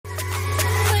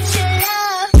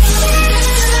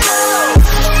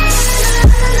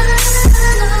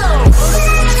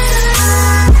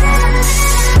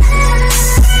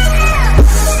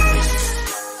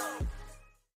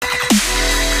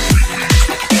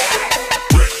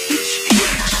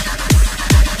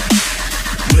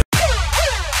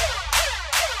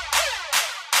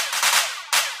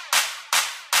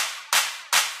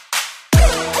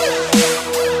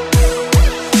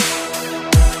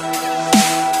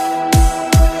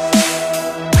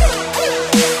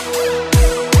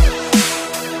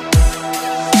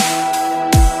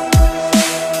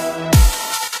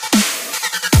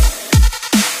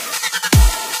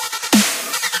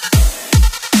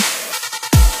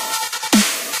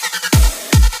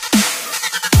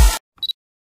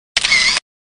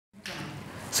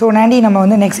So நாண்டி நம்ம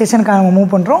வந்து next செஷனுக்கான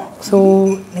move பண்ணுறோம். ஸோ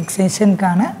நெக்ஸ்ட்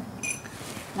செஷனுக்கான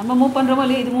நம்ம மூவ் பண்ணுறோமோ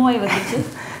இல்லையா, இது மூவ் ஆகி வந்துச்சு.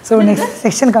 So next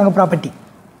செக்ஷனுக்காக property.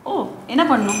 ஓ, என்ன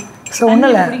பண்ணணும்? ஸோ ஒன்றும்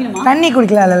இல்லை, தண்ணி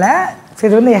குடிக்கலாம் இல்லை. ஸோ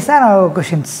இது வந்து எஸ்ஆர்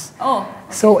கொஷின்ஸ். ஓ,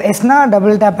 ஸோ எஸ்னா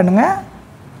டபுள் டேப் பண்ணுங்கள்,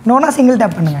 நோனா சிங்கிள்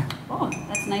டேப் பண்ணுங்கள். ஓ,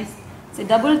 தட்ஸ் நைஸ். சரி,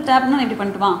 டபுள் டேப்னா எப்படி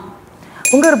பண்ணிட்டுமா?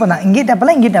 உங்கள் விருப்பம் தான், இங்கேயே டேப்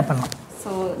பண்ணலாம், இங்கேயே டேப் பண்ணலாம்.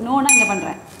 ஸோ நோனா இங்கே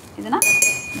பண்ணுறேன், இதுனா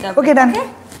okay done.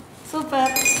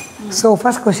 Super. So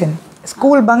first question,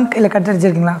 school bunk இல்லை cut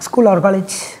அடிச்சிருக்கீங்களா? School or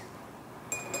college?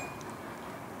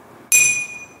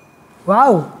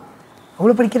 Wow,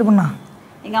 அவ்வளோ படிக்கிற பொண்ணா?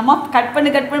 எங்கள் அம்மா கட் பண்ணி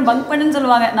பங்க் பண்ணுன்னு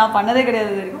சொல்லுவாங்க, நான் பண்ணதே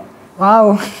கிடையாது வரைக்கும்.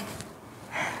 வாவ்.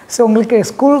 ஸோ உங்களுக்கு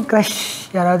ஸ்கூல் க்ரஷ்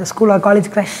யாராவது, ஸ்கூல் ஆர்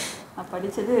காலேஜ் க்ரஷ்? நான்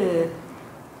படித்தது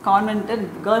கான்வென்ட்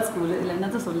கேர்ள்ஸ் ஸ்கூலு, இல்லை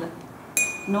என்னதான் சொல்ல.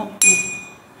 நோ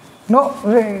நோ,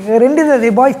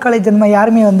 ரெண்டு பாய்ஸ் காலேஜ் அந்த மாதிரி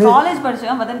யாருமே வந்து காலேஜ்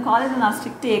படித்தேன். பட் தென் காலேஜில் நான்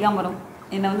ஸ்ட்ரிக்ட் ஏகாம்பரம்.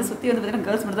 என்னை வந்து சுற்றி வந்து பார்த்தீங்கன்னா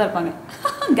கேர்ள்ஸ் மட்டும் தான் இருப்பாங்க.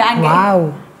 கேங். வாவ்.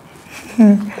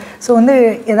 ஸோ வந்து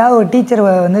ஏதாவது ஒரு டீச்சரை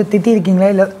வந்து திட்டிருக்கீங்களா,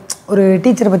 இல்லை ஒரு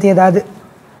டீச்சரை பற்றி ஏதாவது?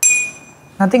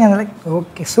 நத்திங் அந்த like.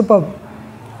 Okay, super.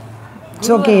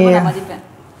 It's okay, மதிப்பேன்.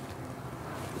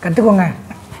 கற்றுக்கோங்க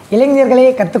இளைஞர்களே,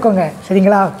 கற்றுக்கோங்க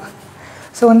சரிங்களா?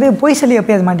 ஸோ வந்து பொய் சொல்லி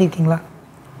எப்போயாவது மாட்டியிருக்கீங்களா?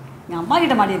 என் அம்மா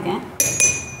கிட்ட மாட்டியிருக்கேன்.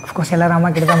 அஃப்கோர்ஸ் எல்லோரும் அம்மா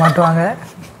கிட்ட தான் மாட்டுவாங்க.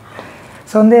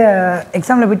 ஸோ வந்து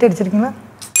எக்ஸாமில் விட்டு அடிச்சிருக்கீங்களா?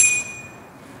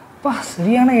 அப்பா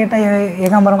சரியான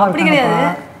ஏகாம்பரமாக அப்படி கிடையாது,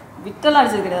 விட்டெல்லாம்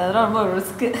அடிச்சது கிடையாது, அதெல்லாம் ரொம்ப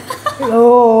ரிஸ்க்கு. ஓ,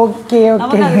 ஓகே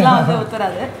ஓகே. அதெல்லாம் வந்து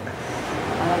ஒத்துறாது.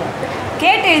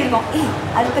 கேட்டு எழுதிருக்கோம்,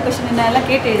 அடுத்த கொஸ்டின் என்ன எல்லாம்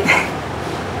கேட்டு எழுதிருக்கோம்,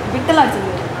 விட்டெல்லாம்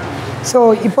அடிச்சது. ஸோ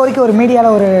இப்போ வரைக்கும் ஒரு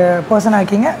மீடியாவில் ஒரு பர்சனாக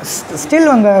இருக்கீங்க.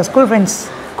 ஸ்டில் உங்கள் ஸ்கூல் ஃப்ரெண்ட்ஸ்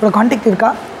கூட கான்டாக்ட் இருக்கா?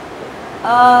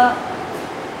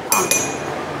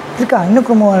 இருக்கா? இன்னும்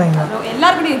குடும்பம் வரீங்களா?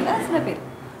 எல்லாருக்கூடையும் இல்லை, சில பேர்.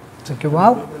 Okay,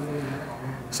 wow.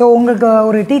 ஸோ உங்களுக்கு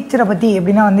ஒரு டீச்சரை பற்றி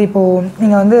எப்படின்னா வந்து இப்போது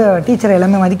நீங்கள் வந்து டீச்சரை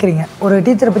எல்லாமே மதிக்கிறீங்க. ஒரு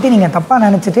டீச்சரை பற்றி நீங்கள் தப்பாக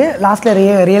நினச்சிட்டு லாஸ்ட்டில்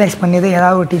ரியலைஸ் பண்ணியது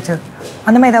ஏதாவது ஒரு டீச்சர்,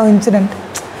 அந்த மாதிரி ஏதாவது இன்சிடெண்ட்?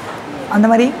 அந்த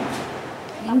மாதிரி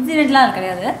இன்சிடெண்ட்லாம்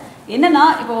கிடையாது. என்னென்னா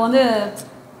இப்போ வந்து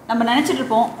நம்ம நினச்சிட்டு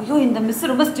இருப்போம், ஐயோ இந்த மிஸ்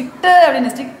ரொம்ப ஸ்ட்ரிக்ட்டு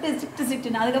அப்படின்னு,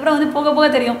 ஸ்ட்ரிக்ட்டுன்னு. அதுக்கப்புறம் வந்து போக போக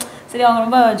தெரியும், சரி அவங்க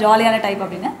ரொம்ப ஜாலியான டைப்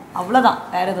அப்படின்னு. அவ்வளோதான்,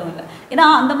 வேறு எதுவும் இல்லை. ஏன்னா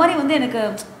அந்த மாதிரி வந்து எனக்கு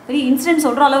பெரிய இன்சிடென்ட்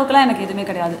சொல்கிற அளவுக்குலாம் எனக்கு எதுவுமே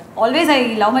கிடையாது. Always I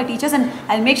love my teachers and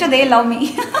I make sure they love me.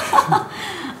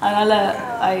 அதனால்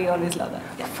I always love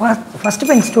that. First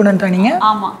bench ஸ்டூடெண்ட்டாக நீங்கள்?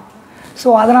 ஆமாம்.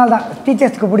 ஸோ அதனால தான்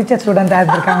டீச்சர்ஸ்க்கு பிடிச்ச ஸ்டூடெண்ட்டாக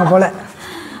இருந்திருக்காங்க போல்.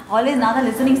 ஆல்வேஸ் நான் தான்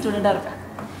லிசனிங் ஸ்டூடெண்ட்டாக இருப்பேன்.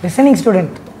 Listening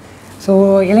student. ஸோ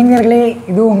இளைஞர்களே,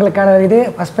 இது உங்களுக்கான இது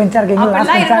ஃபஸ்ட் பெஞ்சாக இருக்கீங்களா,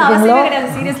 லாஸ்ட் பெஞ்சாக இருக்கீங்களோ?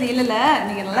 சீரியஸ்லி இல்லை,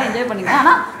 நீங்கள் நல்லா என்ஜாய் பண்ணுங்க.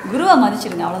 ஆனால் குருவை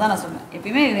மதிச்சிருங்க, அவ்வளோதான் நான் சொல்லுவேன்.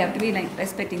 எப்பயுமே have to be like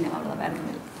respecting, அவ்வளோதான், வேறு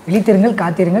எதுவும் இல்லை. விழித்திருங்கள்,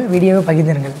 காத்திருங்கள், வீடியோவை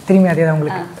பகிர்ந்துருங்கள். திரும்பி அதே தான்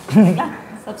உங்களுக்கு.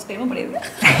 சப்ஸ்கிரைபும் பண்ணிடுங்க.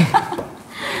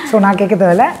 ஸோ நான் கேட்க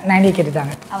தேவையில்ல, நானே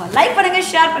கேட்டுட்டாங்க. ஆமாம், லைக் பண்ணுங்கள்,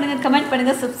 ஷேர் பண்ணுங்கள், கமெண்ட்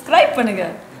பண்ணுங்கள், சப்ஸ்கிரைப்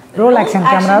பண்ணுங்கள். ரோல் ஆக்ஷன்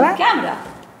கேமரா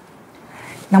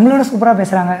நம்மளோட சூப்பராக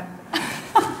பேசுகிறாங்க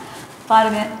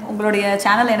பாருங்க. உங்களுடைய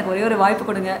சேனலில் எனக்கு ஒரே ஒரு வாய்ப்பு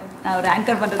கொடுங்க, நான் ஒரு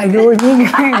ஆங்கர் பண்ணுறேன். ஐயோ,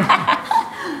 நீங்கள்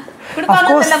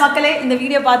கொடுப்பாங்க மக்களே. இந்த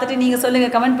வீடியோ பார்த்துட்டு நீங்கள்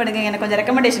சொல்லுங்கள், கமெண்ட் பண்ணுங்கள், எனக்கு கொஞ்சம்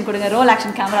ரெக்கமெண்டேஷன் கொடுங்க. ரோல்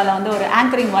ஆக்ஷன் கேமராவில் வந்து ஒரு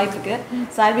ஆங்கரிங் வாய்ப்புக்கு.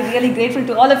 So I will really grateful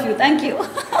to all of you. Thank you.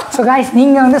 So guys,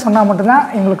 நீங்கள் வந்து சொன்னால் மட்டும்தான்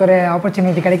எங்களுக்கு ஒரு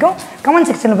ஆப்பர்ச்சுனிட்டி கிடைக்கும். கமெண்ட்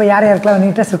செக்ஷனில் போய் யார் யாருக்கெல்லாம் வந்து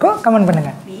இன்ட்ரெஸ்ட் இருக்கோ கமெண்ட்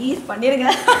பண்ணுங்கள், ப்ளீஸ் பண்ணிடுங்க.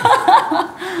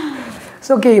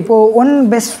 ஸோ ஓகே, இப்போது one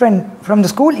best friend from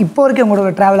the school, இப்போ வரைக்கும்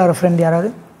உங்களோட ட்ராவல் ஆகிற ஃப்ரெண்ட்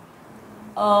யாராவது?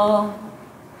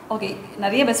 ஓகே,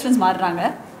 நிறைய பெஸ்ட் ஃப்ரெண்ட்ஸ் மாறுறாங்க.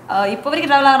 இப்போ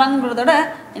வரைக்கும் ட்ராவல் ஆகிறாங்கிறதோட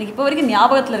எனக்கு இப்போ வரைக்கும்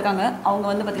ஞாபகத்தில் இருக்காங்க. அவங்க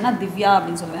வந்து பார்த்திங்கன்னா திவ்யா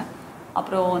அப்படின்னு சொல்லுவேன்.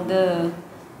 அப்புறம் வந்து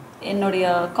என்னுடைய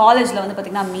காலேஜில் வந்து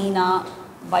பார்த்திங்கன்னா மீனா,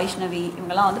 வைஷ்ணவி,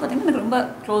 இவங்கெல்லாம் வந்து பார்த்திங்கன்னா எனக்கு ரொம்ப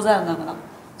க்ளோஸாக இருந்தவங்க தான்.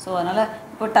 ஸோ அதனால்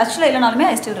இப்போ டச்சில் இல்லைனாலுமே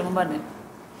I still remember them.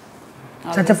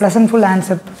 Such a ப்ளசன்ட்ஃபுல்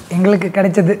answer எங்களுக்கு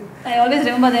கிடைச்சது. I always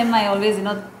remember them. I always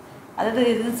அதாவது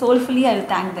இது சோல்ஃபுல்லி ஐ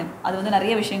வில் தேங்க் தெம். அது வந்து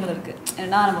நிறைய விஷயங்கள் இருக்குது.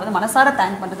 ஏன்னா நம்ம வந்து மனசார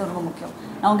தேங்க் பண்ணுறது ரொம்ப முக்கியம்.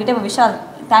 நான் உங்ககிட்ட இப்போ விஷால்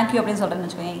தேங்க்யூ அப்படின்னு சொல்கிறேன்னு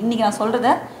வச்சுக்கோங்க. இன்றைக்கி நான் சொல்கிறத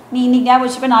நீ இன்றைக்கி ஞாபகம்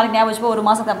வச்சுப்பேன், நாளைக்கு ஞாபகம் வச்சுப்போ, ஒரு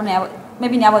மாதத்துக்கு அப்புறம்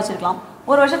மேபி ஞாபகம் வச்சுருக்கலாம்.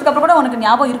 ஒரு வருஷத்துக்கு அப்புறம் கூட உனக்கு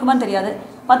ஞாபகம் இருக்குமான்னு தெரியாது.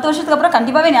 10 வருஷத்துக்கு அப்புறம்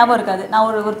கண்டிப்பாகவே ஞாபகம் இருக்காது நான்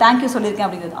ஒரு தேங்க்யூ சொல்லியிருக்கேன்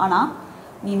அப்படிங்கிறது. ஆனால்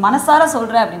நீ மனசார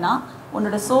சொல்கிற அப்படின்னா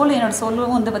உன்னோட சோல் என்னோடய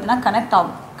சோலும் வந்து பார்த்திங்கன்னா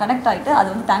கனெக்ட் ஆகிட்டு அது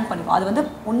வந்து தேங்க் பண்ணிப்போம். அது வந்து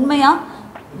உண்மையாக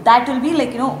தேட் வில் பி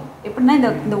லைக் எப்படின்னா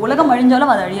இந்த உலகம்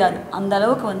அழிஞ்சாலும் அது அழியாது. அந்த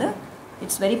அளவுக்கு வந்து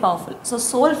it's very powerful. So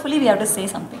soulfully we have to say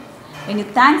something. When you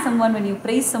thank someone, when you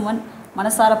praise someone,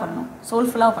 manasara பண்ணனும்,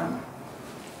 soulfully பண்ணனும்.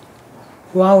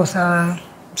 Wow,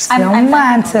 செம்ம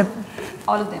answer.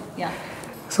 All of them, yeah.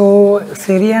 So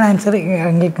சரியான ஆன்சர்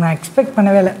எங்களுக்கு நான் எக்ஸ்பெக்ட்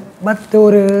பண்ணவே இல்லை. பட்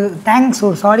ஒரு தேங்க்ஸ்,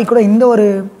 ஒரு சாரி கூட இந்த ஒரு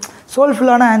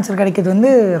சோல்ஃபுல்லான ஆன்சர் கிடைக்கிறது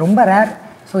வந்து ரொம்ப ரேர்.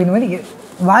 ஸோ இந்த மாதிரி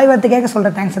வாய் வார்த்தைக்காக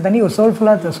சொல்கிற தேங்க்ஸை தாண்டி ஒரு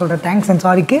சோல்ஃபுல்லாக சொல்கிற தேங்க்ஸ் அண்ட்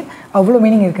சாரிக்கு அவ்வளோ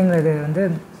மீனிங் இருக்குங்கிறது வந்து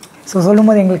ஸோ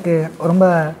சொல்லும்போது எங்களுக்கு ரொம்ப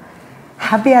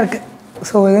ஹாப்பியாக இருக்குது.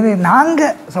 ஸோ இது வந்து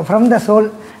நாங்கள் ஃப்ரம் த சோல்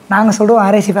நாங்கள் சொல்கிறோம்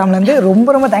RAC ஃபேமிலிலேருந்து ரொம்ப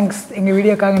ரொம்ப தேங்க்ஸ் எங்கள்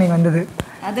வீடியோக்காக நீங்கள் வந்தது.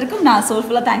 அதற்கும் நான்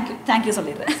சோல்ஃபுல்லாக தேங்க்யூ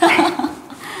சொல்லிடுறேன்.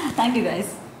 Thank you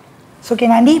guys. ஓகே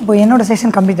நாண்டி, இப்போ என்னோட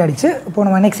செஷன் கம்ப்ளீட் ஆகிடுச்சு. இப்போ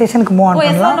நம்ம நெக்ஸ்ட் செஷனுக்கு மூவ் ஆன்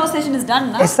பண்ணலாம்.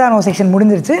 SR நோ செஷன்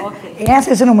முடிஞ்சிருச்சு, என்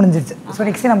செஷனும் முடிஞ்சிருச்சு. ஸோ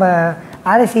நெக்ஸ்ட்டு நம்ம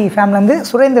RAC ஃபேமிலிலேருந்து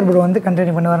சுரேந்தர் ப்ரோ வந்து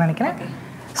கண்டினியூ பண்ணுவார்னு நினைக்கிறேன்.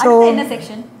 ஸோ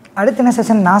அடுத்து என்ன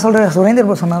செஷன் நான் சொல்கிற சுரேந்தர்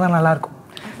ப்ரோ சொன்னால் தான் நல்லாயிருக்கும்.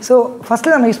 ஸோ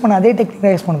ஃபஸ்ட்டு நம்ம யூஸ் பண்ண அதே டெக்னிக்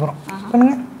தான் யூஸ் பண்ண போகிறோம்.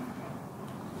 பண்ணுங்கள்,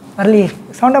 வரலையே,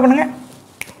 சவுண்டாக பண்ணுங்கள்.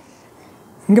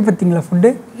 இங்கே பார்த்தீங்களா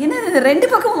ஃபுட்டு? என்ன ரெண்டு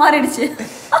பக்கம் மாறிடுச்சு.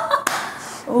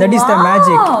 That is the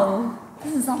magic.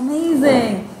 This is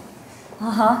amazing.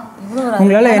 ஆஹா, இவ்வளோ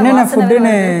உங்களால் என்னென்ன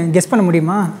ஃபுட்டுன்னு கெஸ் பண்ண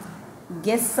முடியுமா?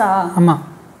 கெஸ்ஸா? ஆமாம்.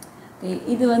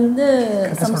 இது வந்து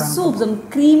some soup, some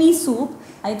creamy soup.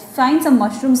 I find some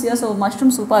mushrooms here. So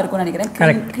mushroom சூப்பாக இருக்கும்னு நினைக்கிறேன்.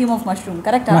 Cream of mushroom.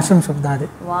 கரெக்டாக? மஷ்ரூம் சூப் தான் அது.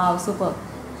 Wow, super.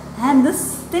 And this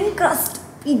thin crust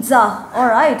pizza.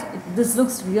 Alright, this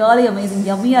looks really amazing.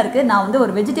 யம்மியாக இருக்குது. நான் வந்து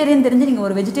ஒரு வெஜிடேரியன் தெரிஞ்சு நீங்கள்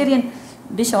ஒரு வெஜிடேரியன்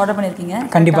டிஷ் ஆர்டர் பண்ணியிருக்கீங்க.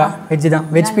 கண்டிப்பாக வெஜ் தான்.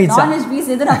 Veg pizza. நான்வெஜ் பீஸ்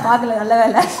எது நான் பார்க்கல. நல்ல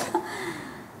வேலை.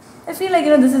 I feel like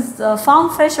this is farm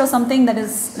fresh or something that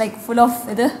is like full of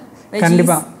veggies.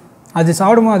 கண்டிப்பாக அது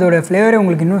சாப்பிடும்போது அதோட ஃப்ளேவரே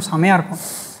உங்களுக்கு இன்னும் செமையாக இருக்கும்.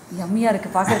 யம்மியாக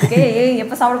இருக்குது பார்க்குறதுக்கே.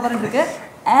 எப்போ சாப்பிட போகிறேன்னு இருக்கு.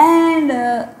 அண்ட்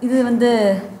இது வந்து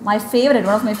my favourite,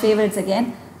 one of my favourites again.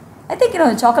 I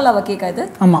think choco lava cake இது.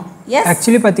 ஆமாம்,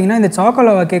 ஆக்சுவலி பார்த்தீங்கன்னா இந்த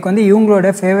சாக்கோலாவா கேக் வந்து இவங்களோட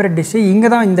ஃபேவரட் டிஷ்ஷு.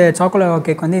 இங்கே தான் இந்த சாக்கோலாவா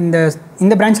கேக் வந்து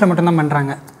இந்த பிரான்ச்சில் மட்டும்தான்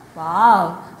பண்ணுறாங்க.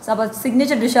 வாவ், ஸோ அப்போ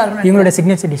சிக்னேச்சர் டிஷ்ஷாக இருக்கும். இவங்களோட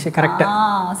சிக்னேச்சர் டிஷ்ஷு.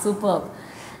 கரெக்டாக. Super.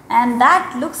 And that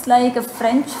looks like a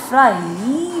French fry,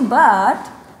 but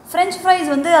French fries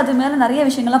வந்து அது மேலே நிறைய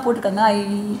விஷயங்கள்லாம் போட்டிருக்காங்க.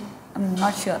 I'm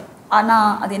not sure.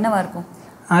 ஆனால் அது என்னவா இருக்கும்?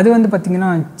 அது வந்து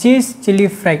பார்த்தீங்கன்னா சீஸ் சில்லி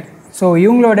ஃப்ரை. ஸோ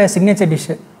இவங்களோட சிக்னேச்சர்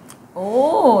டிஷ்ஷு. ஓ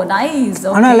நைஸ்.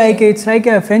 ஆனால் like it's like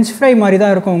French fry மாதிரி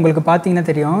தான் இருக்கும் உங்களுக்கு பார்த்தீங்கன்னா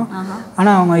தெரியும்.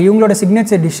 ஆனால் அவங்க இவங்களோட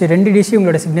சிக்னேச்சர் டிஷ்ஷு, 2 டிஷ்ஷு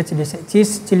இவங்களோட signature dish,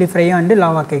 cheese chilli fry and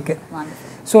lava cake.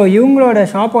 So இவங்களோட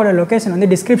ஷாப்போட லொக்கேஷன்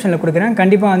வந்து டிஸ்கிரிப்ஷனில் கொடுக்குறேன்.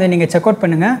 கண்டிப்பாக வந்து நீங்கள் செக் அவுட்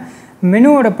பண்ணுங்கள்.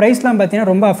 மெனுவோட ப்ரைஸ்லாம்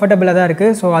பார்த்தீங்கன்னா ரொம்ப அஃபோர்டபுளாக தான்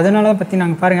இருக்குது. ஸோ அதனால தான் பற்றி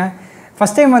நாங்கள் பாருங்கள்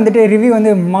ஃபஸ்ட் டைம் வந்துட்டு ரிவ்யூ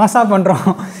வந்து மாஸாக பண்ணுறோம்.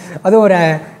 அதுவும் ஒரு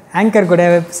ஆங்கர் கூட,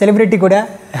 செலிப்ரிட்டி கூட.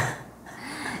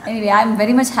 Anyway, I am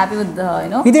very much happy with the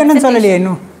இது என்னன்னு சொல்லலையே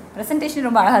இன்னும். ப்ரெசன்டேஷன்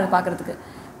ரொம்ப அழகாக இருக்குது பார்க்குறதுக்கு.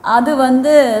 அது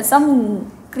வந்து சம்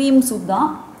க்ரீம் சூப் தான்.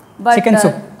 But chicken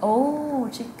soup. O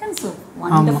chicken soup,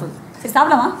 wonderful. சரி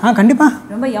சாப்பிடலாமா? கண்டிப்பாக.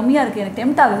 ரொம்ப யம்மியாக இருக்குது, எனக்கு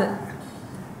டெம்ப்ட் ஆகுது.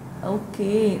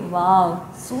 Okay, wow,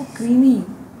 so creamy.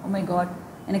 Oh my God,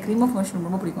 எனக்கு க்ரீம் ஆஃப் மஷ்ரூம்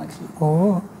ரொம்ப பிடிக்கும் ஆக்சுவலி. ஓ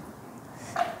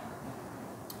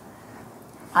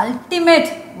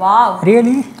ultimate. Wow,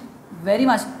 really very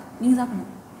much. நீங்கள் சாப்பிடணும்.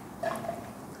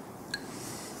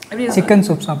 சிக்கன்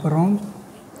சூப் சாப்பிட்றோம்.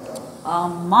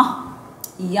 ஆமாம்,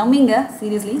 யம்மிங்க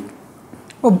சீரியஸ்லி.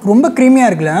 ஓ ரொம்ப க்ரீமியாக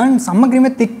இருக்குல்ல, செம்ம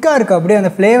க்ரீமியாக திக்காக இருக்குது. அப்படியே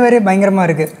அந்த ஃப்ளேவரே பயங்கரமாக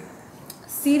இருக்குது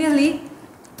சீரியஸ்லி.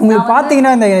 உங்களுக்கு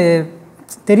பார்த்தீங்கன்னா இந்த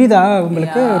தெரியுதா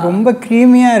உங்களுக்கு? ரொம்ப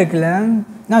க்ரீமியாக இருக்குல்ல.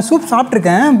 நான் சூப்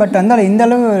சாப்பிட்ருக்கேன், பட் இந்த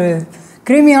அளவு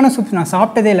க்ரீமியான சூப் நான்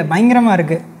சாப்பிட்டதே இல்லை. பயங்கரமாக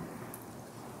இருக்குது.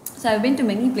 So I been to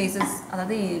many places.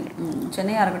 அதாவது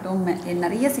சென்னையாக இருக்கட்டும்,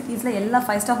 நிறைய சிட்டிஸில் எல்லா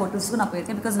 5-star ஹோட்டல்ஸுக்கும் நான்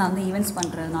போயிருக்கேன். பிகாஸ் நான் வந்து ஈவெண்ட்ஸ்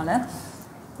பண்ணுறதுனால.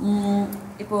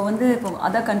 இப்போ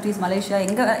அதர் கண்ட்ரீஸ், மலேசியா,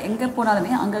 எங்கே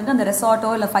போனாலுமே அங்கங்கே அந்த ரெசார்ட்டோ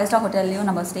இல்லை 5-star ஹோட்டல்லையோ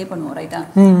நம்ம ஸ்டே பண்ணுவோம், ரைட்டா?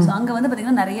 ஸோ அங்கே வந்து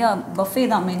பார்த்திங்கன்னா நிறையா பஃபே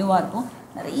தான் மெனுவாக இருக்கும்.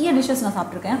 நிறைய டிஷ்ஷஸ் நான்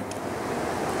சாப்பிட்ருக்கேன்.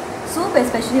 சூப்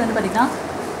எஸ்பெஷலி வந்து பார்த்திங்கன்னா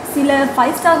சில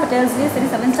 5-star ஹோட்டல்ஸ்லேயும் சரி,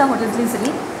 7-star ஹோட்டல்ஸ்லேயும்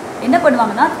சரி என்ன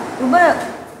பண்ணுவாங்கன்னா ரொம்ப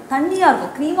தண்ணியாக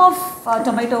இருக்கும். க்ரீம் ஆஃப்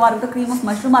டொமேட்டோவாக இருக்கட்டும், க்ரீம் ஆஃப்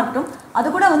மஷ்ரூமாக இருக்கட்டும், அது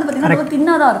கூட வந்து பார்த்திங்கன்னா ரொம்ப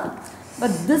தின்னாக தான் இருக்கும்.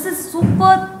 But this is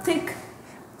super thick.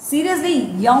 Seriously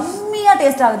யம்மியாக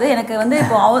taste ஆகுது. எனக்கு வந்து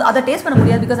இப்போ அதை டேஸ்ட் பண்ண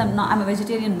முடியாது because I'm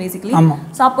vegetarian basically.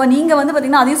 So அப்போ நீங்கள் வந்து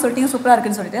பார்த்திங்கன்னா அதையும் சொல்லிட்டீங்க சூப்பராக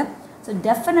இருக்குன்னு சொல்லிட்டு. ஸோ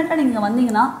டெஃபினட்டாக நீங்கள்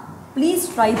வந்தீங்கன்னா ப்ளீஸ்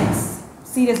ட்ரை திஸ்.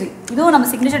 சீரியஸ்லி இதுவும் நம்ம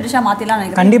சிக்னேச்சர் டிஷ்ஷாக மாற்றிடலாம்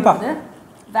நினைக்கிறேன். கண்டிப்பாக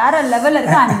வேறு லெவலில்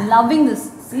இருக்குது. I am loving this.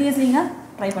 சீரியஸ்லிங்க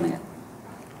try பண்ணுங்கள்.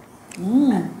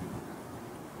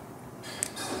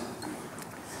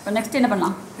 இப்போ நெக்ஸ்ட் என்ன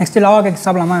பண்ணலாம்? நெக்ஸ்ட்டு லாவா கேக்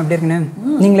சாப்பிடலாமா? எப்படி இருக்குன்னு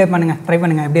நீங்களே பண்ணுங்கள், ட்ரை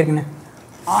பண்ணுங்கள் எப்படி இருக்குன்னு.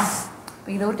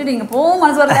 இப்போ இதை விட்டு நீங்கள் போகவும்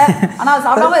மனசு வரல, ஆனால் அது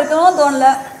சாப்பிடாம இருக்கவும் தோணல.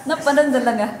 என்ன பண்ணுறதுன்னு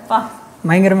தெரியலங்க.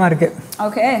 பயங்கரமாக இருக்குது.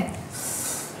 Okay,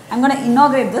 I'm gonna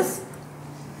inaugurate this.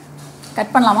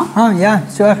 Cut பண்ணலாமா? யா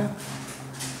sure.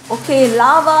 Okay,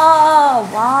 lava.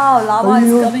 Wow, lava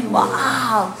is coming.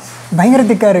 Wow, பயங்கர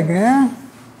திக்காக இருக்கு.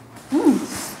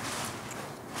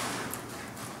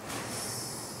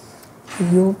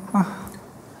 ஐயோ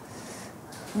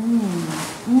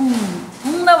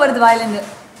வருது வாயிலேருந்து.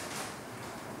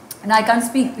 And I can't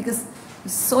speak because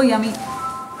it's so yummy.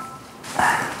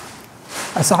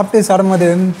 சாப்பிட்டு சாப்பிடும்போது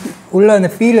உள்ள அந்த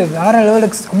ஃபீல் வேறு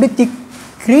லெவலுக்கு அப்படியே திக்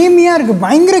க்ரீமியாக இருக்குது.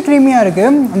 பயங்கர க்ரீமியாக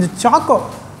இருக்குது. அந்த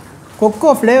கொக்கோ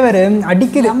ஃப்ளேவரு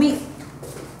அடிக்குது.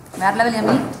 வேறு லெவல்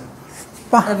யம்மி.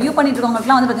 பா. வியூ பண்ணிட்டு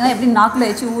இருக்கவங்களுக்குலாம் வந்து பார்த்தீங்கன்னா எப்படி நாக்கில்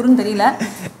வச்சு ஊருன்னு தெரியல.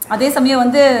 அதே சமயம்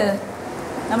வந்து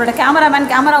நம்மளோட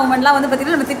கேமரா உமன்லாம் வந்து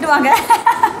பார்த்தீங்கன்னா நம்ம திட்டுவாங்க.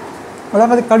 அதான்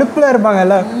பார்த்து கடுப்பில்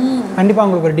இருப்பாங்கல்ல. கண்டிப்பாக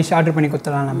உங்களுக்கு ஒரு டிஷ் ஆர்டர் பண்ணி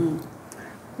கொடுத்துடலாம் நம்ம.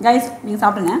 கைஸ் நீங்கள்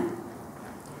சாப்பிடுங்க.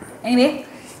 Anyway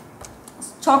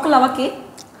choco lava cake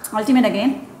ultimate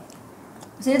again.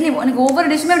 சரி எனக்கு ஒவ்வொரு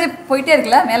டிஷ்ஷுமே அப்படியே போயிட்டே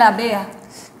இருக்குல்ல மேலே அப்படியே.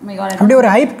 அப்படியே ஒரு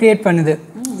ஹைப் க்ரியேட் பண்ணுது.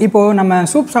 இப்போது நம்ம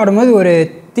சூப் சாப்பிடும்போது ஒரு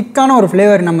திக்கான ஒரு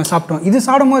ஃப்ளேவர் நம்ம சாப்பிட்டோம். இது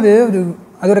சாப்பிடும்போது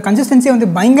அதோட கன்சிஸ்டன்சி வந்து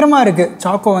பயங்கரமாக இருக்குது.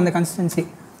 சாக்கோ அந்த கன்சிஸ்டன்சி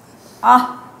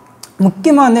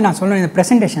முக்கியமாக வந்து நான் சொல்லுவேன் இந்த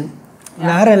ப்ரெசன்டேஷன்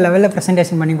வேறு லெவலில்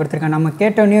ப்ரெசன்டேஷன் பண்ணி கொடுத்துருக்கேன். நம்ம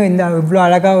கேட்டோன்னே இந்த இவ்வளோ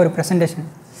அழகாக ஒரு ப்ரெசன்டேஷன்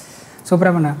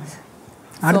சூப்பராக பண்ணேன்.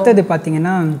 அடுத்தது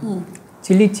பார்த்தீங்கன்னா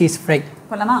சில்லி சீஸ் ஃப்ரை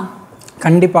பண்ணலாமா?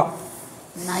 கண்டிப்பாக.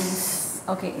 நைஸ்.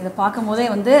 ஓகே, இதை பார்க்கும் போதே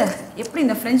வந்து எப்படி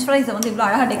இந்த ஃப்ரெஞ்ச் ஃப்ரைஸை வந்து இவ்வளோ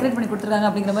அழகாக டெக்கரேட் பண்ணி கொடுத்துருக்காங்க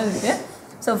அப்படிங்கிற மாதிரி இருக்குது.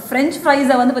 ஸோ ஃப்ரெஞ்ச்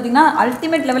ஃப்ரைஸை வந்து பார்த்திங்கன்னா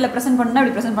அல்டிமேட் லெவலில் ப்ரெசென்ட் பண்ணால்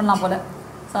இப்படி ப்ரெசென்ட் பண்ணலாம் போல்.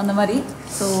 ஸோ அந்த மாதிரி.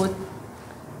 So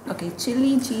okay,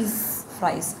 chilli cheese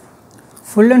fries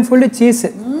full and full cheese.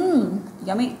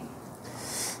 Yummy.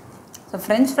 So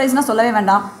French ஃப்ரைஸ்னால் சொல்லவே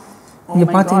வேண்டாம். இங்கே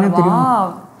பார்த்தீங்கன்னா தெரியும்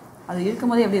அது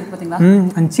இருக்கும்போதே எப்படி இருக்குது பார்த்தீங்களா?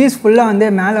 அந்த சீஸ் ஃபுல்லாக வந்து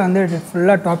மேலே வந்து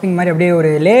ஃபுல்லாக டாப்பிங் மாதிரி அப்படியே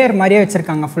ஒரு லேயர் மாதிரியே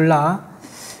வச்சுருக்காங்க ஃபுல்லாக.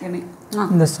 யம்மி.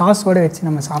 இந்த சாஸோடு வச்சு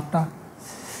நம்ம சாப்பிட்டா.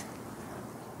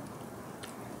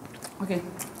 Okay,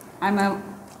 I'm a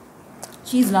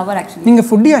cheese lower actually. நீங்கள்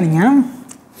ஃபுட்டியா? நீங்கள்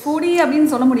ஃபுடி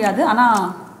அப்படின்னு சொல்ல முடியாது, ஆனால்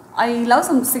I love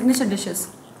some signature dishes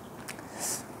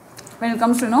when it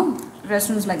comes to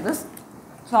restaurants like this.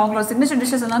 So அவங்களோட சிக்னேச்சர்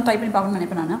டிஷ்ஷஸ் எல்லாம் ட்ரை பண்ணி பார்க்கணும்னு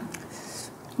நினைப்பேன் நான்.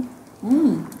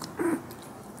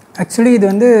 ஆக்சுவலி இது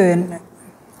வந்து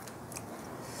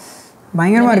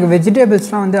பயங்கரமாக இருக்குது.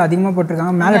 வெஜிடபிள்ஸ்லாம் வந்து அதிகமாக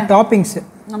போட்டிருக்காங்க மேலே டாப்பிங்ஸு.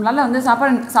 நம்மளால் வந்து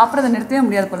சாப்பிட்றதை நிறுத்தவே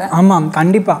முடியாது போல். ஆமாம்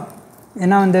கண்டிப்பாக.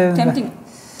 ஏன்னா வந்து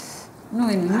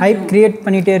ஹைப் க்ரியேட்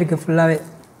பண்ணிகிட்டே இருக்குது ஃபுல்லாகவே.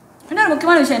 இன்னொரு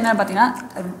முக்கியமான விஷயம் என்னென்னு பார்த்தீங்கன்னா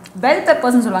பெல்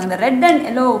பெப்பர்ஸ்ன்னு சொல்லுவாங்க. இந்த ரெட் அண்ட்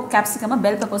எல்லோ கேப்சிகமாக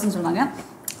பெல் பெப்பர்ஸ்ன்னு சொல்லுவாங்க.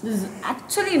 this is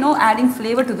actually adding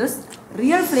flavor to this,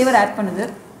 real flavor add பண்ணுது.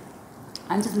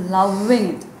 I'm just loving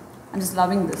it. I'm just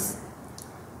loving this.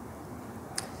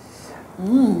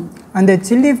 அந்த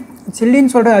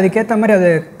சில்லின்னு சொல்கிற அதுக்கேற்ற மாதிரி அது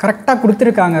கரெக்டாக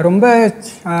கொடுத்துருக்காங்க. ரொம்ப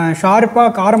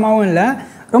ஷார்ப்பாக காரமாகவும் இல்லை,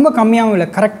 ரொம்ப கம்மியாகவும் இல்லை,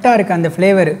 கரெக்டாக இருக்குது அந்த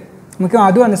ஃப்ளேவர். முக்கியம்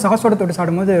அதுவும் அந்த சாஸோட தொட்டு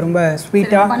சாப்பிடும்போது ரொம்ப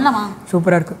ஸ்வீட்டாக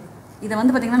சூப்பராக இருக்குது. இதை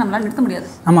வந்து பார்த்தீங்கன்னா நம்மளால் நிறுத்த முடியாது.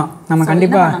 ஆமாம், நம்ம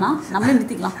கண்டிப்பாக நம்மளே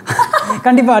நிறுத்திக்கலாம்.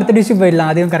 கண்டிப்பாக அடுத்த டிஷ்ஷு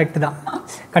போயிடலாம். அதுவும் கரெக்டு தான்.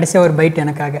 கடைசியாக ஒரு பைட்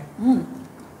எனக்காக.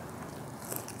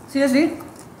 சீரியஸ்லி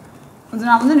இது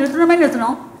நான் வந்து நிறுத்தணுமே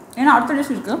நிறுத்தணும், ஏன்னா அடுத்த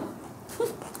டிஷ் இருக்கு.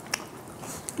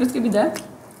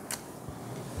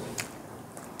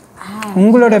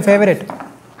 உங்களோட ஃபேவரட்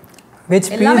வெஜ்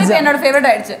எல்லாமே என்னோட ஃபேவரட்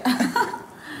ஆயிடுச்சு.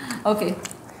 ஓகே,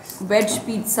 வெஜ்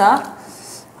பீட்சா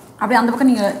அப்படியே அந்த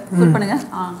பக்கம் நீங்கள் ஃபுல் பண்ணுங்க.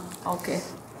 ஓகே,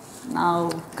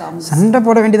 சண்டை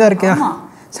போட வேண்டியதாக இருக்கா?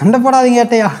 சண்டை போடாதீங்க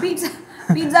ஏட்டையா.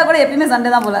 பீட்சா கூட எப்பயுமே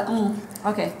சண்டை தான் போல.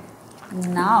 ஓகே,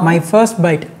 நான் my first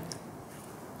byte.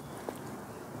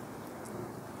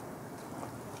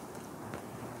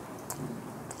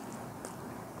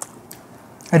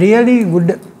 Really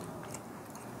good.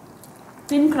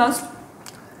 Thin crust,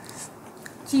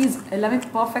 cheese எல்லாமே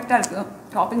பர்ஃபெக்டாக இருக்குது.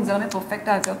 டாப்பிங்ஸ் எல்லாமே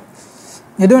பர்ஃபெக்டாக இருக்குது.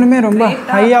 எதுவுமே ரொம்ப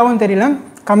ஹையாகவும் தெரியல,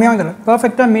 கம்மியாகவும் தெரியல.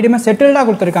 பர்ஃபெக்டாக மீடியமாக செட்டில்டாக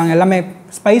கொடுத்துருக்காங்க. எல்லாமே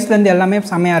ஸ்பைஸ்லேருந்து எல்லாமே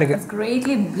செம்மையாக இருக்குது.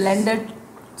 Greatly blended,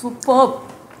 super.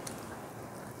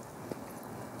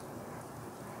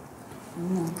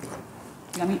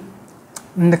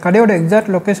 இந்த கடையோட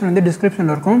எக்ஸாக்ட் லொக்கேஷன் வந்து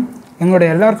டிஸ்கிரிப்ஷனில் இருக்கும். எங்களோட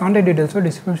எல்லா கான்டாக்ட் டீட்டெயில்ஸும்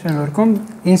டிஸ்கிரிப்ஷனில் இருக்கும்.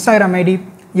 இன்ஸ்டாகிராம் ஐடி,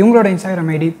 இவங்களோட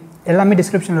இன்ஸ்டாகிராம் ஐடி எல்லாமே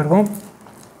டிஸ்கிரிப்ஷனில் இருக்கும்.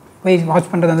 போய் வாட்ச்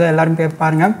பண்ணுறது வந்து எல்லோரும் போய்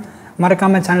பாருங்கள்.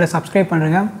 மறக்காமல் சேனலை சப்ஸ்கிரைப்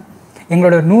பண்ணுறேங்க.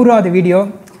 எங்களோட 100வது வீடியோ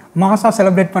மாசாக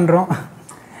செலிப்ரேட் பண்ணுறோம்.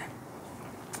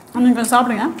 நீங்கள்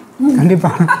சாப்பிடுங்க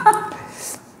கண்டிப்பாக.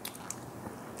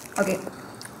 ஓகே,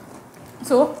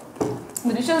 ஸோ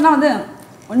இந்த டிஷ்ஷஸ்லாம் வந்து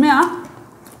உண்மையாக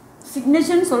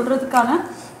சிக்னேச்சர்னு சொல்கிறதுக்கான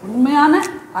உண்மையான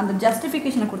அந்த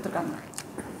ஜஸ்டிஃபிகேஷனை கொடுத்துருக்காங்க.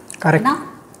 Correct.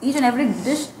 Each and every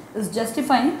dish is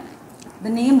justifying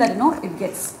the name that it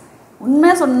gets.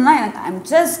 உண்மையாக சொன்னேன்னா எனக்கு I am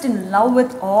just in love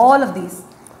with all of these.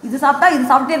 இது சாப்பிட்டா இது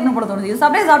சாப்பிட்டே இருக்கணும் போல தோணுது, இது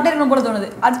சாப்பிட்டே இருக்கணும் போல தோணுது,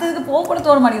 அடுத்ததுக்கு போக கூட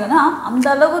தோண மாட்டேங்குதுன்னா அந்த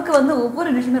அளவுக்கு வந்து ஒவ்வொரு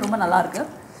டிஷ்ஷுமே ரொம்ப நல்லாயிருக்கு.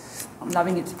 I'm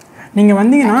loving it. நீங்கள்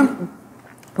வந்தீங்கன்னா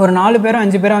ஒரு 4 பேரோ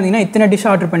 5 பேரோ வந்தீங்கன்னா இத்தனை டிஷ்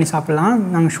ஆர்டர் பண்ணி சாப்பிட்லாம்.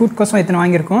 நாங்கள் ஷூட் கோசம் இத்தனை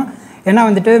வாங்கியிருக்கோம். ஏன்னா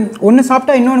வந்துட்டு ஒன்று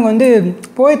சாப்பிட்டா இன்னொன்று வந்து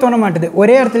போய் தோண மாட்டுது.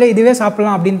 ஒரே இடத்துல இதுவே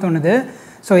சாப்பிட்லாம் அப்படின்னு தோணுது.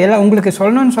 ஸோ எல்லாம் உங்களுக்கு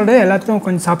சொல்லணும்னு சொல்லிட்டு எல்லாத்தையும்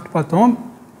கொஞ்சம் சாப்பிட்டு பார்த்தோம்.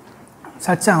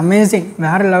 சச் அமேசிங்,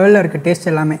 வேறு லெவலில் இருக்குது டேஸ்ட்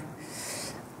எல்லாமே.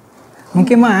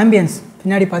 முக்கியமாக ஆம்பியன்ஸ்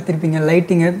பின்னாடி பார்த்துருப்பீங்க,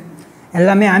 லைட்டிங்கு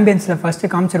எல்லாமே ஆம்பியன்ஸில்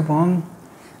ஃபஸ்ட்டு காமிச்சிருப்போம்.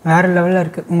 வேறு லெவலில்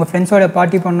இருக்குது. உங்கள் ஃப்ரெண்ட்ஸோட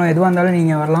பார்ட்டி பண்ணோம் எதுவாக இருந்தாலும்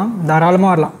நீங்கள் வரலாம்,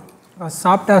 தாராளமாக வரலாம்.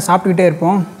 சாப்பிட்டுக்கிட்டே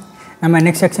இருப்போம். நம்ம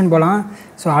நெக்ஸ்ட் செக்ஷன் போகலாம்.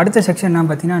 ஸோ அடுத்த செக்ஷன் என்ன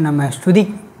பார்த்தீங்கன்னா நம்ம ஸ்ருதி.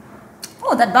 ஓ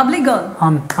தட் பப்ளி கேர்ள்.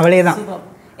 அவளே தான்.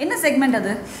 என்ன செக்மெண்ட்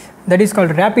அது? That is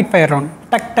called rapid fire round.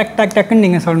 டக் டக் டக் டக்குன்னு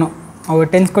நீங்கள் சொல்லணும். அவள்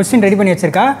 10 கொஸ்டின் ரெடி பண்ணி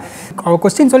வச்சிருக்கா. அவள்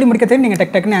கொஸ்டின் சொல்லி முடிக்க தெரியும், நீங்கள்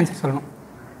டக் டக்குன்னு ஆன்சர் சொல்லணும்.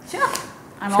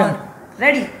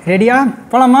 ரெடியா?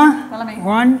 போகலாமா?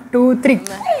 1 2 3.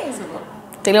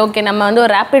 சரி ஓகே, நம்ம வந்து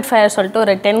ஒரு ரேபிட் ஃபயர் சொல்லிட்டு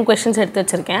ஒரு 10 கொஸ்டின்ஸ் எடுத்து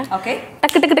வச்சுருக்கேன். ஓகே,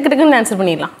 டக்கு டக்கு டக்கு டக்குன்னு ஆன்சர்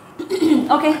பண்ணிடலாம்.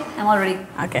 Okay, I'm all ready.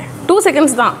 Okay, 2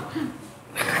 seconds தான்.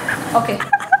 ஓகே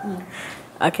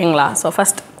ஓகேங்களா? So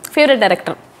first favourite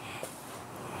director.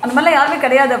 அந்த மாதிரிலாம் யாருமே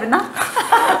கிடையாது அப்படின்னா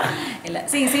இல்லை.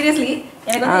 சீரியஸ்லி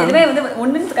எனக்கு வந்து எதுவுமே வந்து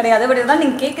ஒன்றும் கிடையாது. பட் இதெல்லாம்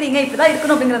நீங்கள் கேட்குறீங்க, இப்படி தான்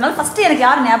இருக்கணும் அப்படிங்கிறதுனால ஃபஸ்ட்டு எனக்கு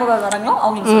யார் ஞாபகம் வராங்களோ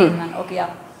அவங்களுக்கு சொல்லியிருந்தாங்க. ஓகேயா?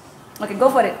 Okay, go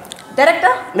for it.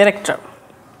 Director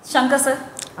Shankar sir.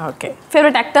 Okay,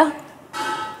 favourite actor.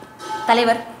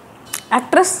 தலைவர்.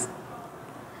 Actress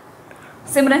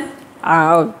Simran.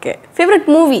 Okay, favourite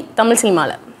movie Tamil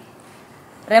சினிமாவில்.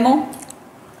 ரெமோ.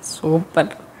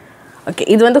 சூப்பர். ஓகே,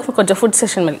 இது வந்து கொஞ்சம் ஃபுட்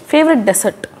செஷன் மாதிரி. Favourite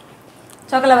dessert.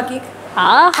 Chocolate cake.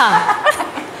 ஆஹா.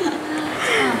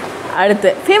 அடுத்து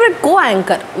ஃபேவரட் கோ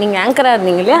ஆங்கர். நீங்கள் ஆங்கராக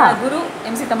இருந்தீங்க இல்லையா? குரு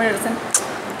MC தமிழரசன்.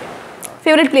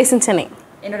 ஃபேவரட் பிளேஸ் இன் சென்னை.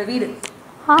 என்னோட வீடு.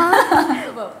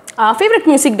 Favourite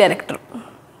music director.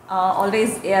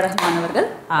 Always AR Rahman அவர்கள்.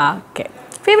 Okay,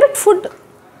 favourite food.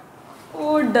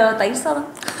 தயிர் சாதம்.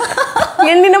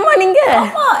 என்னமா நீங்கள்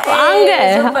வாங்க.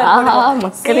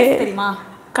 மக்களே தெரியுமா?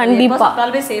 கண்டிப்பாக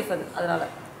ஆல்வேஸ் சேஃப். அதனால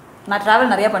நான்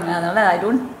ட்ராவல் நிறைய பண்ணுவேன். அதனால I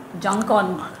don't junk on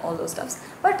all those stubs.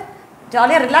 But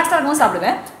ஜாலியாக ரிலாக்ஸாக இருக்கவும்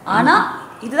சாப்பிடுவேன். ஆனால்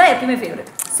இதுதான் எப்பயுமே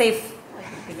favourite. Safe.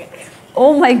 Oh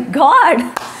my God.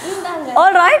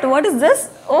 All right, what is this?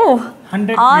 O,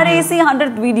 RAC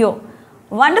 100th video.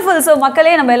 Wonderful. So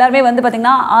மக்களே, நம்ம எல்லாருமே வந்து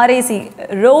பார்த்திங்கன்னா RAC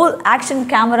ரோல் ஆக்ஷன்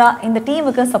கேமரா இந்த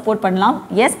டீமுக்கு சப்போர்ட் பண்ணலாம்.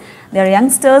 எஸ், தேர்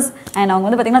யங்ஸ்டர்ஸ் அண்ட் அவங்க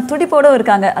வந்து பார்த்திங்கன்னா துடிப்போடு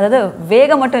இருக்காங்க. அதாவது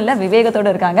வேகம் மட்டும் இல்லை,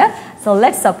 விவேகத்தோடு இருக்காங்க. So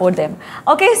let's support them.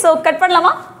 Okay, so cut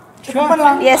பண்ணலாமா?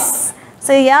 எஸ்.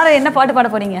 ஸோ யார் என்ன பாட்டு பாட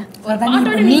போகிறீங்க?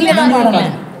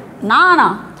 நானா?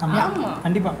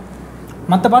 கண்டிப்பாக.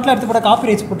 மற்ற பாட்டில் எடுத்து கூட காப்பி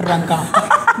ரைட்ஸ் போட்டுறாங்கக்கா.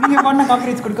 நீங்கள் பாடினா காப்பி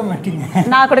ரைட்ஸ் கொடுக்க மாட்டீங்க.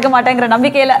 நான் கொடுக்க மாட்டேங்கிற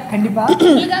நம்பிக்கையில். கண்டிப்பாக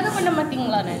பண்ண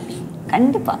மாட்டீங்களா நன்றி?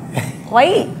 கண்டிப்பாக.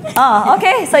 Y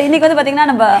okay. ஸோ இன்றைக்கி வந்து பார்த்திங்கன்னா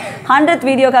நம்ம 100th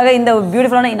வீடியோக்காக இந்த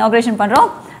பியூட்டிஃபுல்லான இனாக்ரேஷன் பண்ணுறோம்.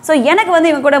 ஸோ எனக்கு வந்து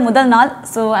இவங்க கூட முதல் நாள்.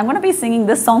 So I'm gonna be singing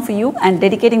this song for you and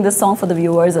dedicating this song for the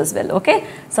viewers as well. Okay,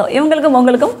 so இவங்களுக்கும்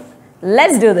உங்களுக்கும்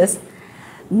லெட்ஸ் டூ திஸ்.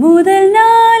 முதல்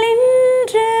நாள்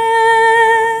இன்று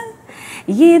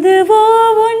எதுவோ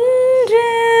ஒன்று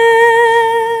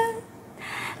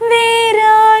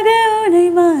வேறாக உனை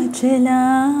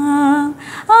மாற்றலாம்,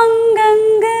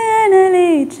 அங்கங்கு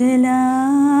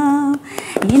அனலேற்றலாம்,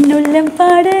 என்னுள்ளம்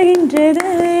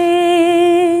பாடுகின்றது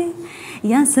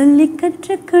யார் சொல்லி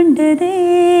கற்றுக்கொண்டதே,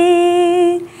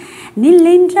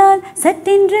 நில்லென்றால்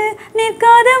சட்டென்று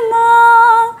நிற்காதம்மா,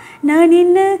 நான்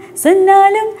என்ன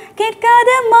சொன்னாலும்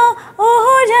கேட்காதம்மா,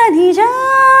 ஓஹோ ஜானிஜா.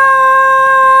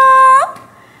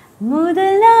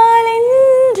 முதல் நாள்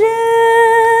என்று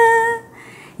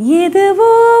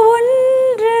எதுவோ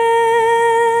ஒன்று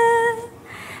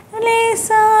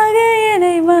லேசாக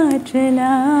என்னை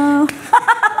மாற்றலாம்.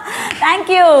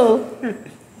 Thank you.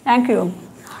 Thank you.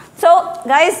 So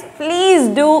guys, please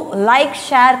do like,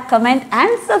 share, comment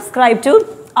and subscribe to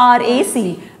RAC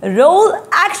Roll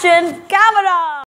Action Camera.